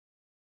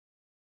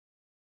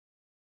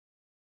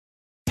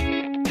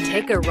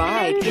Take a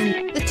ride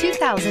in the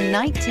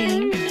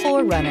 2019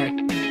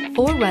 4Runner.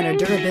 4Runner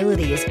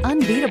durability is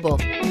unbeatable.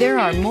 There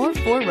are more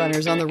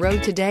 4Runners on the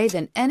road today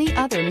than any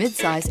other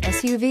midsize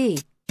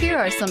SUV. Here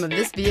are some of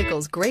this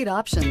vehicle's great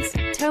options: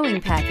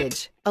 towing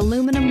package,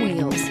 aluminum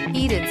wheels,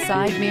 heated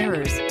side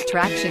mirrors,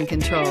 traction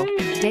control,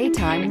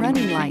 daytime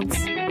running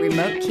lights,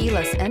 remote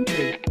keyless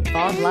entry,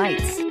 fog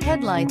lights,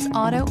 headlights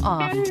auto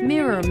off,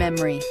 mirror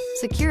memory,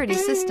 security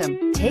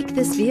system. Take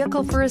this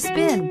vehicle for a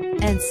spin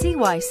and see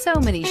why so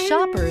many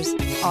shoppers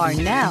are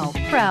now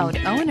proud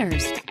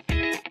owners.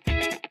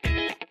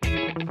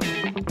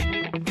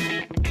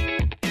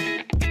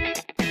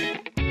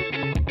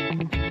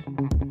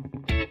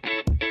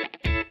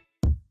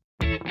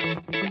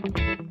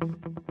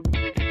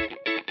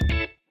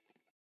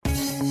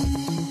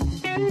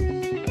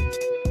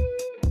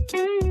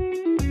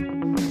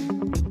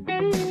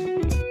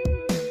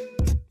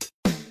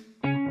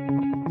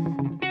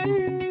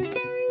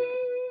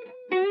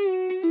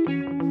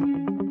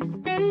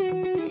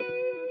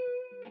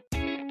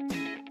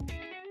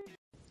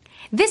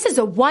 This is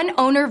a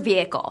one-owner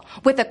vehicle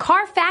with a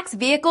Carfax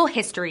Vehicle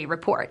History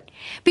Report.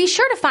 Be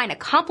sure to find a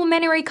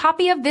complimentary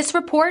copy of this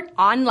report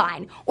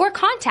online or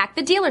contact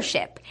the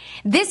dealership.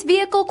 This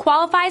vehicle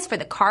qualifies for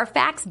the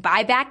Carfax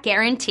Buyback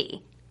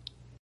Guarantee.